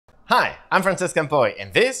Hi, I'm Francesc Campoy,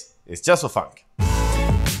 and this is Just for Funk.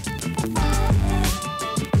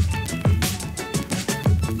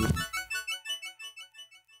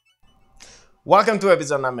 Welcome to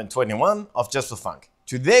episode number 21 of Just for Funk.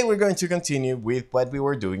 Today we're going to continue with what we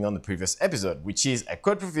were doing on the previous episode, which is a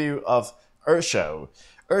code review of ursho.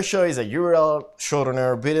 Ursho is a URL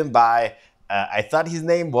shortener written by, I thought his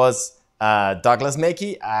name was Douglas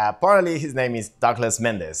Makey. Apparently his name is Douglas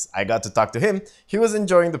Mendes. I got to talk to him. He was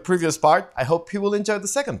enjoying the previous part. I hope he will enjoy the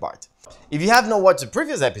second part. If you have not watched the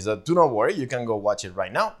previous episode, do not worry, you can go watch it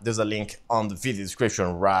right now. There's a link on the video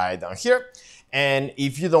description right down here. And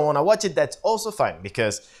if you don't want to watch it, that's also fine,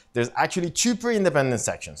 because there's actually two pre-independent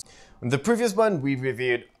sections. In the previous one, we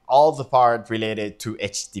reviewed all the part related to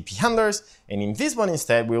HTTP handlers, and in this one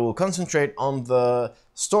instead, we will concentrate on the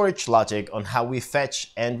storage logic on how we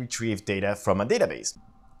fetch and retrieve data from a database.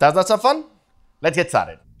 Does that sound fun? Let's get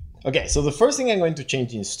started. Okay, so the first thing I'm going to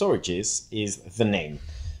change in storages is the name.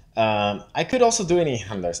 I could also do it in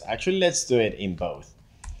handlers. Actually, let's do it in both.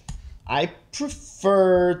 I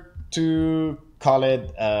prefer to call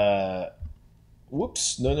it, I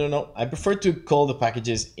prefer to call the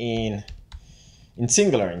packages in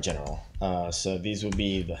singular in general. So this will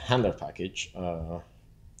be the handler package.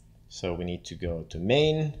 So we need to go to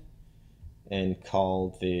main and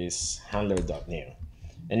call this handler.new.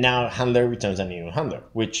 And now handler returns a new handler,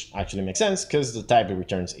 which actually makes sense because the type it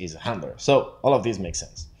returns is a handler. So all of these make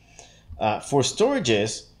sense. For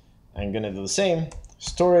storages, I'm gonna do the same,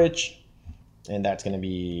 storage, and that's going to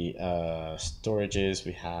be storages.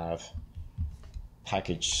 We have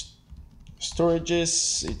package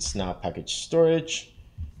storages. It's now package storage,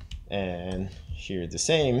 and here the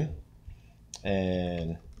same.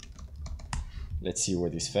 And let's see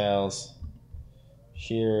where this fails.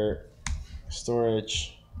 Here,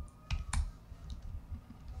 storage,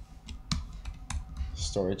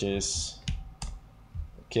 storages.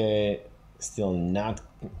 Okay, still not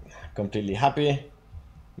completely happy.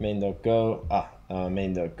 Main.go,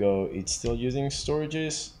 main.go, it's still using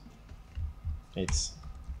storages. It's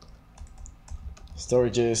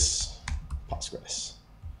storages, Postgres.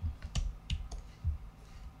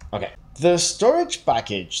 Okay, the storage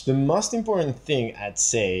package, the most important thing I'd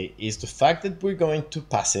say is the fact that we're going to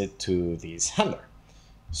pass it to this handler.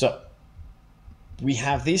 So we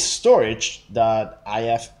have this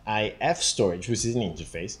storage.if storage, which is an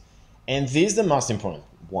interface, and this is the most important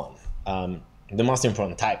one. The most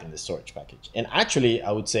important type in the storage package. And actually,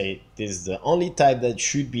 I would say this is the only type that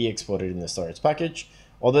should be exported in the storage package,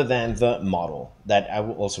 other than the model that I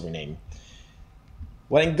will also rename.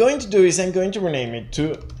 What I'm going to do is I'm going to rename it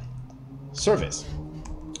to service,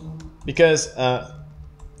 because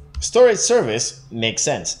storage service makes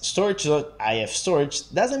sense. Storage.if storage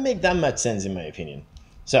doesn't make that much sense in my opinion.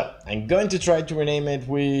 So I'm going to try to rename it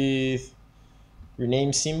with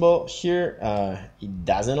rename symbol here. It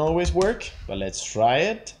doesn't always work, but let's try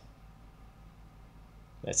it.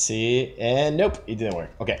 Let's see, and nope, it didn't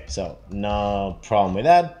work. Okay, so no problem with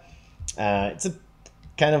that. It's a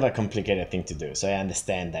kind of a complicated thing to do, so I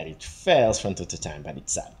understand that it fails from time to time, but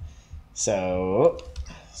it's sad. So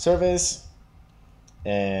service,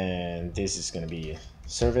 and this is going to be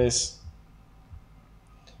service.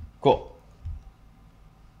 Cool.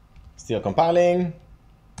 Still compiling.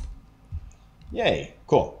 Yay,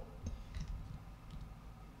 cool.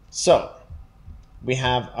 So we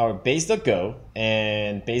have our base.go,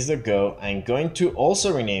 and base.go, I'm going to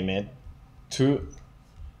also rename it to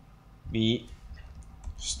be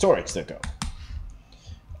storage.go.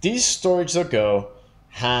 This storage.go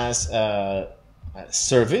has a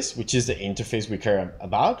service, which is the interface we care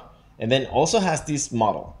about, and then also has this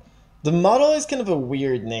model. The model is kind of a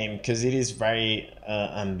weird name because it is very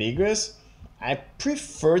ambiguous. I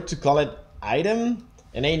prefer to call it item,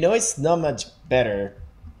 and I know it's not much better,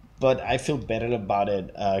 but I feel better about it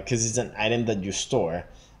because it's an item that you store.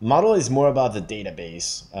 Model is more about the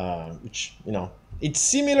database, which, you know, it's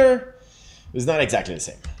similar, it's not exactly the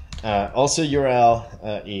same. Also URL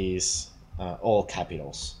is all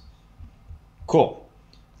capitals. Cool.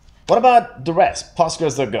 What about the rest?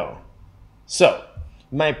 Postgres.go. So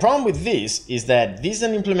my problem with this is that this is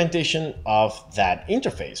an implementation of that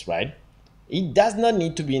interface, right? It does not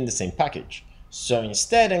need to be in the same package. So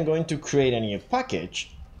instead, I'm going to create a new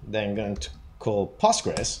package that I'm going to call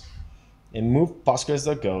Postgres and move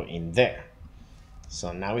Postgres.go in there.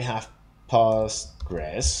 So now we have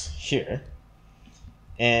Postgres here.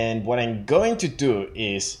 And what I'm going to do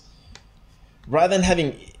is, rather than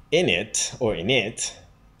having init,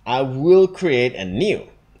 I will create a new.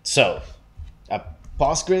 So a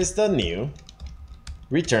Postgres.new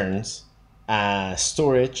returns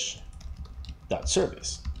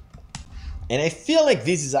storage.service. And I feel like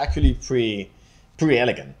this is actually pretty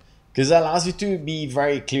elegant because it allows you to be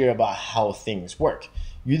very clear about how things work.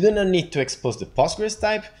 You do not need to expose the Postgres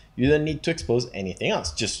type. You don't need to expose anything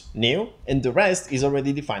else, just new, and the rest is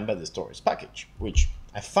already defined by the storage package, which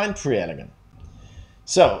I find pretty elegant.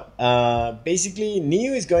 So basically,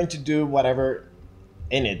 new is going to do whatever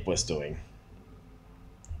init was doing.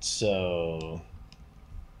 So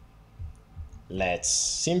let's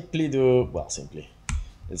simply do, well,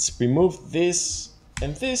 let's remove this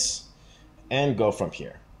and go from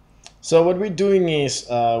here. So what we're doing is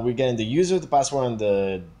we're getting the user, the password, and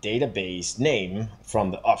the database name from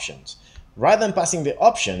the options. Rather than passing the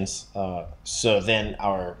options, so then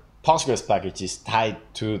our Postgres package is tied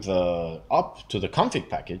to the config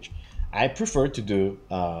package, I prefer to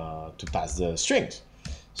pass the strings.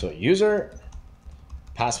 So user,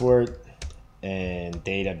 password, and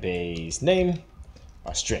database name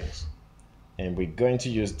are strings, and we're going to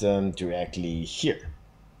use them directly here.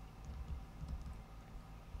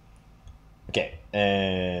 Okay,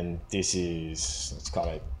 and this is, let's call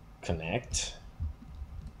it connect.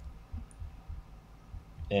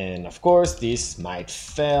 And of course, this might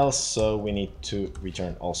fail, so we need to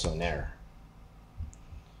return also an error.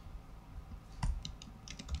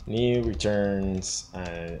 New returns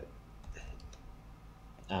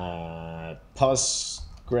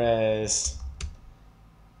Postgres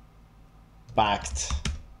backed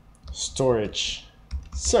storage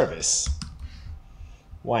service.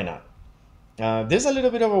 Why not? There's a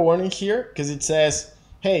little bit of a warning here because it says,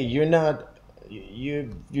 hey, you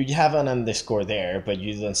have an underscore there, but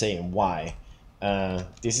you don't say why.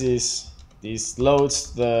 This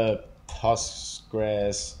loads the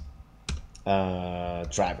Postgres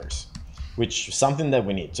drivers, which is something that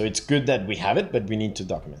we need. So it's good that we have it, but we need to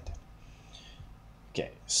document it.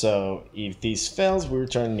 Okay, so if this fails, we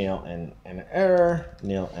return nil and an error,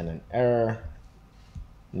 nil and an error,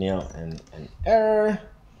 nil and an error.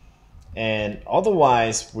 And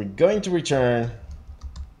otherwise, we're going to return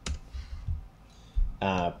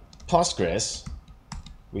Postgres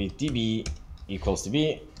with db equals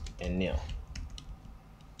db and nil.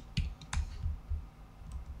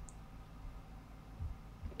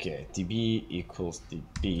 Okay, db equals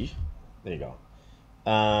db. There you go.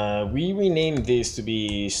 We rename this to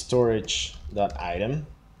be storage.item.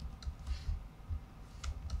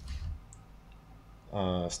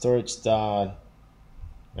 I'm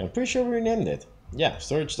pretty sure we renamed it. Yeah,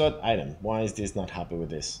 storage.item. Why is this not happy with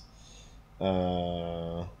this?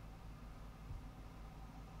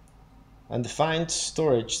 Undefined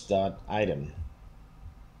storage.item.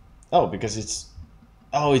 Oh, because it's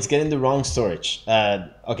getting the wrong storage.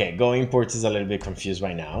 Okay, Go import is a little bit confused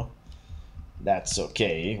right now. That's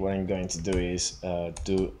okay. What I'm going to do is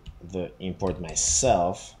do the import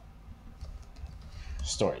myself.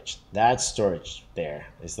 Storage. That storage there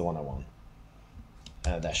is the one I want.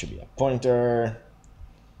 That should be a pointer.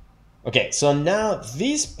 Okay, so now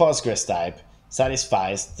this Postgres type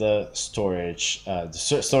satisfies the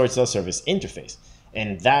storage.service interface,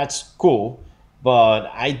 and that's cool. But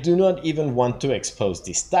I do not even want to expose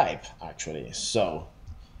this type actually. So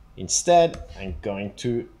instead, I'm going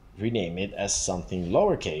to rename it as something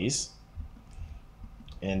lowercase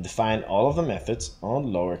and define all of the methods on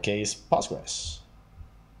lowercase Postgres.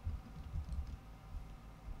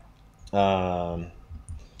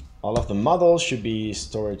 All of the models should be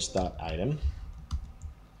storage.item.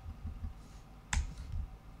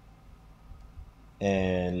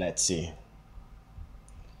 And let's see.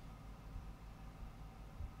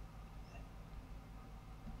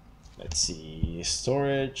 Let's see,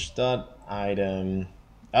 storage.item.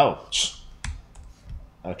 Oh,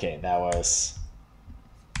 okay, that was,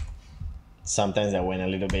 sometimes I went a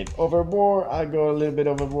little bit overboard. I go a little bit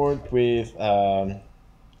overboard with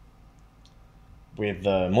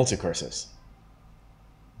the multi-curses.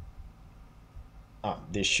 Oh,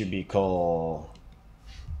 this should be called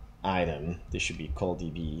item. This should be called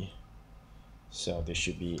db. So this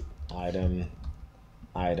should be item,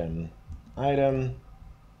 item, item,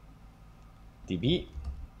 db.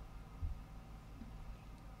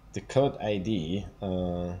 The code ID,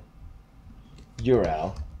 URL,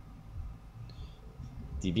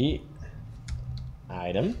 db,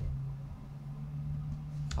 item,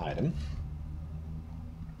 item,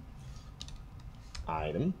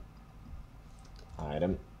 item,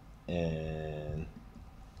 item, and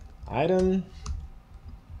item,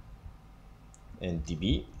 and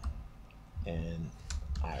db, and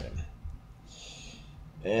item,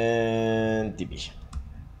 and db,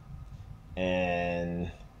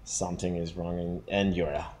 and something is wrong in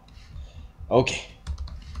URL. Okay,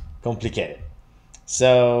 complicated.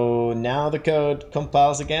 So now the code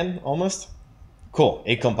compiles again, almost. Cool,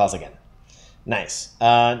 it compiles again. Nice.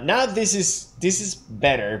 Now this is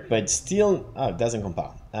better, but still, oh, it doesn't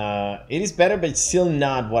compile. It is better, but still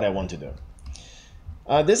not what I want to do.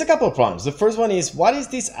 There's a couple of problems. The first one is, what is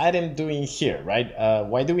this item doing here, right?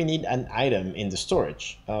 Why do we need an item in the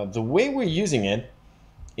storage? The way we're using it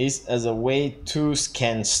is as a way to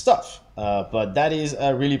scan stuff. But that is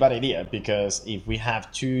a really bad idea, because if we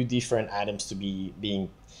have two different items to be being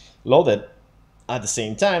loaded at the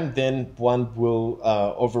same time, then one will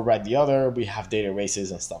override the other. We have data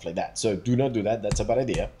races and stuff like that. So do not do that. That's a bad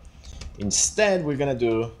idea. Instead, we're gonna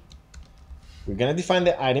define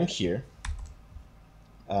the item here.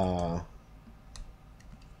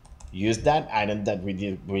 Use that item that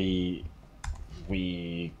we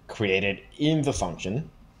created in the function,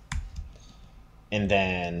 and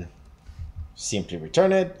then simply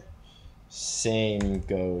return it. Same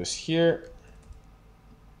goes here.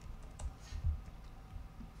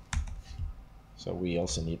 So we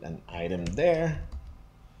also need an item there.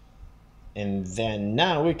 And then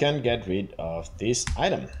now we can get rid of this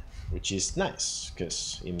item, which is nice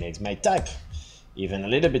because it makes my type even a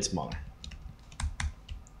little bit smaller.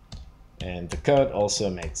 And the code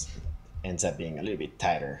also ends up being a little bit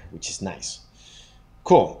tighter, which is nice.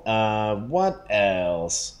 Cool. What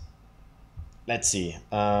else? Let's see.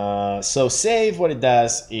 So save, what it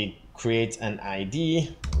does, it creates an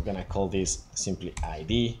ID. We're gonna call this simply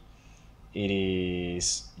ID. It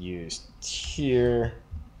is used here.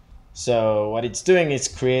 So what it's doing is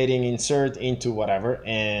creating insert into whatever,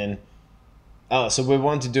 and so what we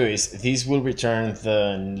want to do is this will return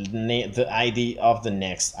the ID of the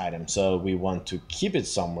next item. So we want to keep it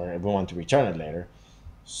somewhere. We want to return it later.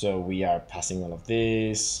 So we are passing all of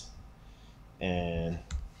this, and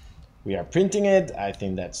we are printing it. I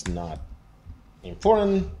think that's not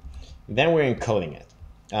important. Then we're encoding it.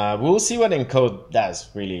 We'll see what encode does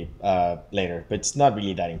really later, but it's not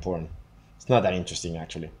really that important. It's not that interesting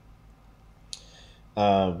actually.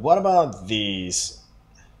 What about this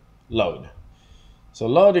load? So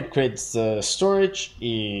load, it creates the storage.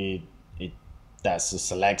 It does a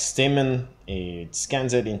select statement. It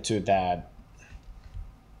scans it into that.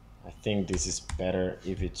 I think this is better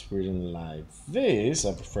if it's written like this.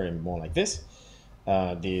 I prefer it more like this.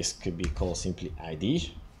 This could be called simply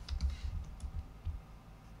ID.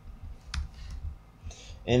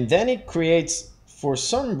 And then it creates, for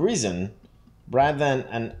some reason, rather than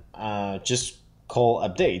an just call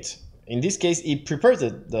update, in this case, it prepares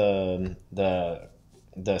the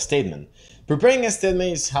statement. Preparing a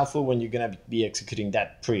statement is helpful when you're gonna be executing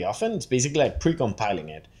that pretty often. It's basically like pre-compiling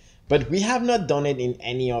it, but we have not done it in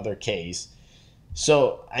any other case.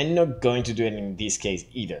 So I'm not going to do it in this case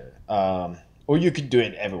either. Or you could do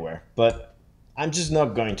it everywhere, but I'm just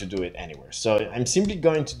not going to do it anywhere. So I'm simply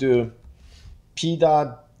going to do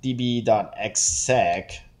p.db.exec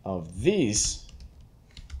of this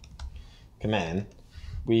command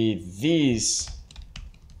with these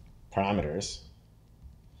parameters,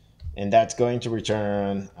 and that's going to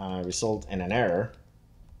return a result and an error.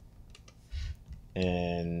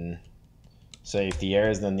 And so if the error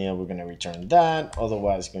is not nil, we're going to return that.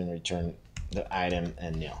 Otherwise, we're going to return the item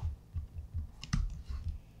and nil.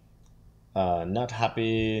 Not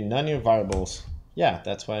happy, none new variables. Yeah,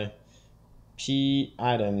 that's why p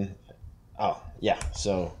item. Oh, yeah,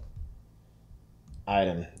 so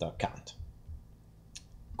item.count.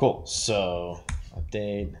 Cool. So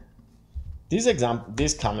update.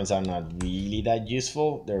 These comments are not really that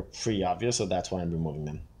useful. They're pretty obvious, so that's why I'm removing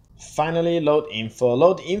them. Finally, load info.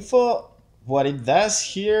 Load info, what it does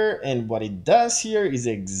here and what it does here is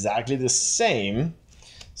exactly the same.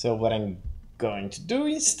 So what I'm going to do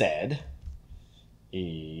instead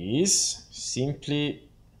is simply,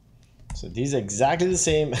 so this is exactly the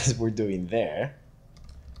same as we're doing there.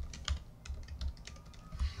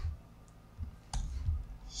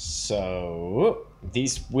 So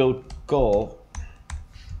this will call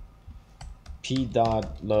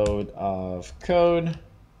p.load of code.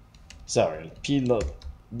 Sorry,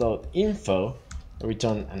 p.load info,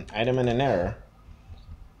 return an item and an error,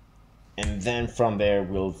 and then from there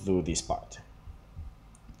we'll do this part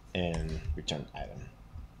and return item.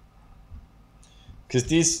 Because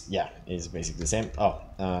this, yeah, is basically the same. Oh,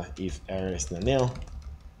 if error is not nil,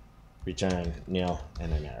 return nil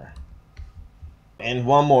and an error. And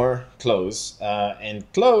one more, close. And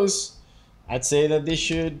close, I'd say that this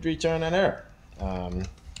should return an error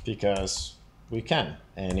because we can.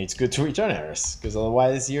 And it's good to return errors because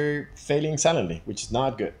otherwise you're failing silently, which is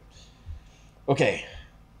not good. Okay.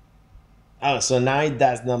 Oh, so now it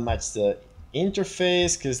does not match the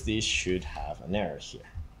interface because this should have an error here.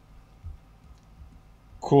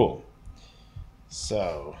 Cool.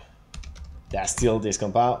 So That still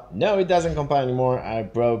discompile? No, it doesn't compile anymore. I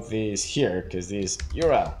broke this here because this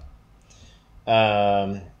URL.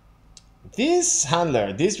 This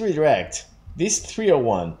handler, this redirect, this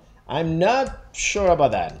 301, I'm not sure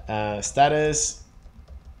about that. Status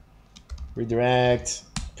redirect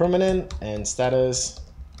permanent and status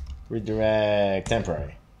redirect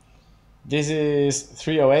temporary. This is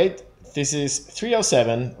 308. This is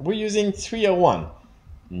 307. We're using 301.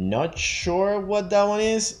 Not sure what that one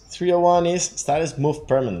is. 301 is status move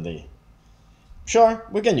permanently. Sure,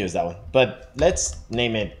 we can use that one, but let's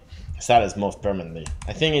name it status move permanently.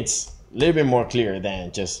 I think it's a little bit more clear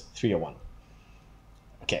than just 301.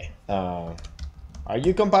 Okay, are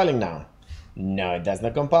you compiling now? No, it does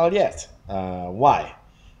not compile yet. Why?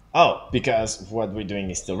 Oh, because what we're doing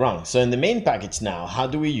is still wrong. So in the main package now, how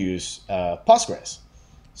do we use Postgres?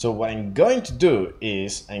 So what I'm going to do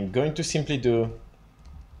is I'm going to simply do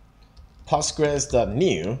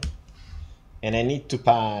postgres.new, and I need to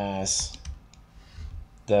pass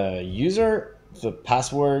the user, the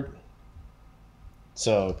password.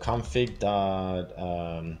 So config dot,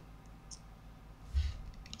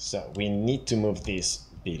 so we need to move this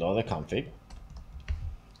below the config.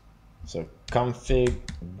 So config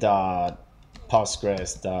dot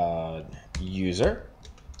postgres dot user,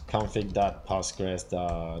 config dot postgres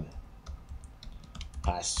dot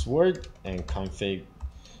password, and config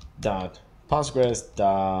dot postgres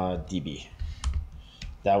dot db.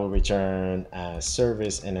 That will return a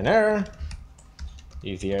service and an error.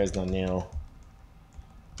 If the error is not nil,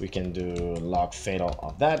 we can do log fatal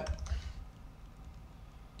of that.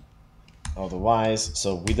 Otherwise,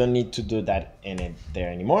 so we don't need to do that in it there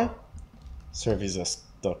anymore. Service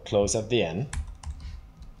the close at the end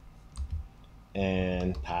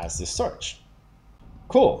and pass the storage.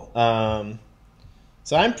 Cool.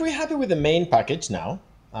 So I'm pretty happy with the main package now.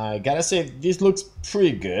 I gotta say, this looks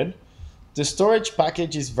pretty good. The storage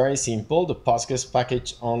package is very simple. The Postgres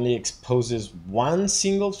package only exposes one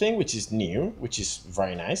single thing, which is new, which is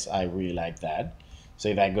very nice. I really like that. So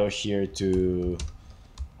if I go here to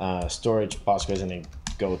storage Postgres and then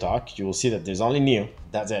go doc, you will see that there's only new.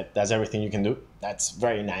 That's it. That's everything you can do. That's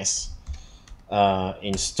very nice.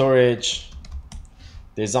 In storage,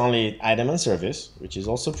 there's only item and service, which is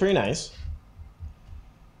also pretty nice.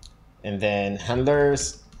 And then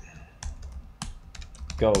handlers,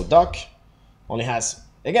 go doc, only has,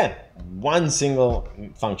 again, one single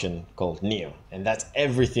function called new, and that's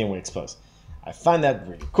everything we expose. I find that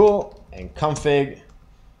really cool. And config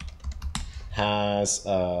has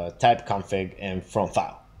type config and from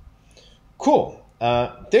file. Cool.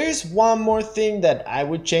 There is one more thing that I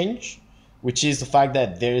would change, which is the fact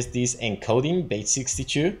that there's this encoding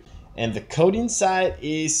base62, and the coding side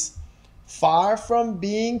is far from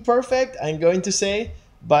being perfect, I'm going to say,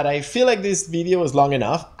 but I feel like this video was long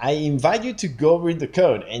enough. I invite you to go read the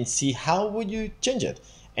code and see how would you change it,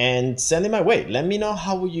 and send it my way. Let me know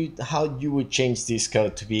how you would change this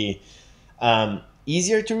code to be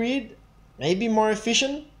easier to read, maybe more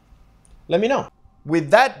efficient. Let me know.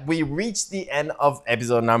 With that, we reached the end of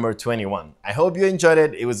episode number 21. I hope you enjoyed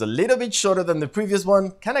it. It was a little bit shorter than the previous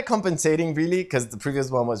one, kind of compensating really, because the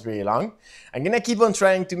previous one was really long. I'm gonna keep on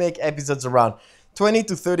trying to make episodes around 20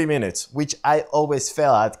 to 30 minutes, which I always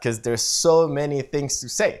fail at because there's so many things to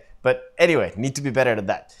say. But anyway, need to be better at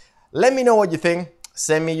that. Let me know what you think.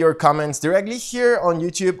 Send me your comments directly here on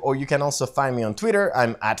YouTube, or you can also find me on Twitter.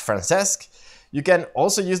 I'm @Francesc. You can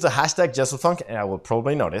also use the hashtag justforfunc, and I will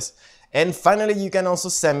probably notice. And finally, you can also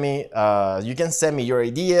send me your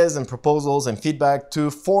ideas and proposals and feedback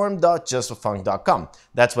to forum.justforfunc.com.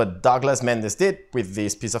 That's what Douglas Mendes did with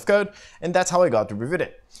this piece of code, and that's how I got to review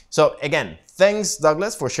it. So again, thanks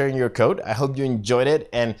Douglas for sharing your code. I hope you enjoyed it,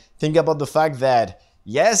 and think about the fact that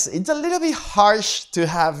yes, it's a little bit harsh to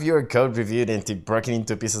have your code reviewed and broken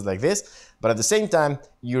into pieces like this, but at the same time,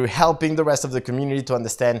 you're helping the rest of the community to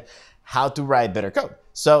understand how to write better code.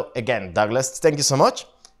 So again, Douglas, thank you so much.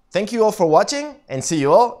 Thank you all for watching, and see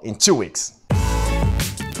you all in 2 weeks.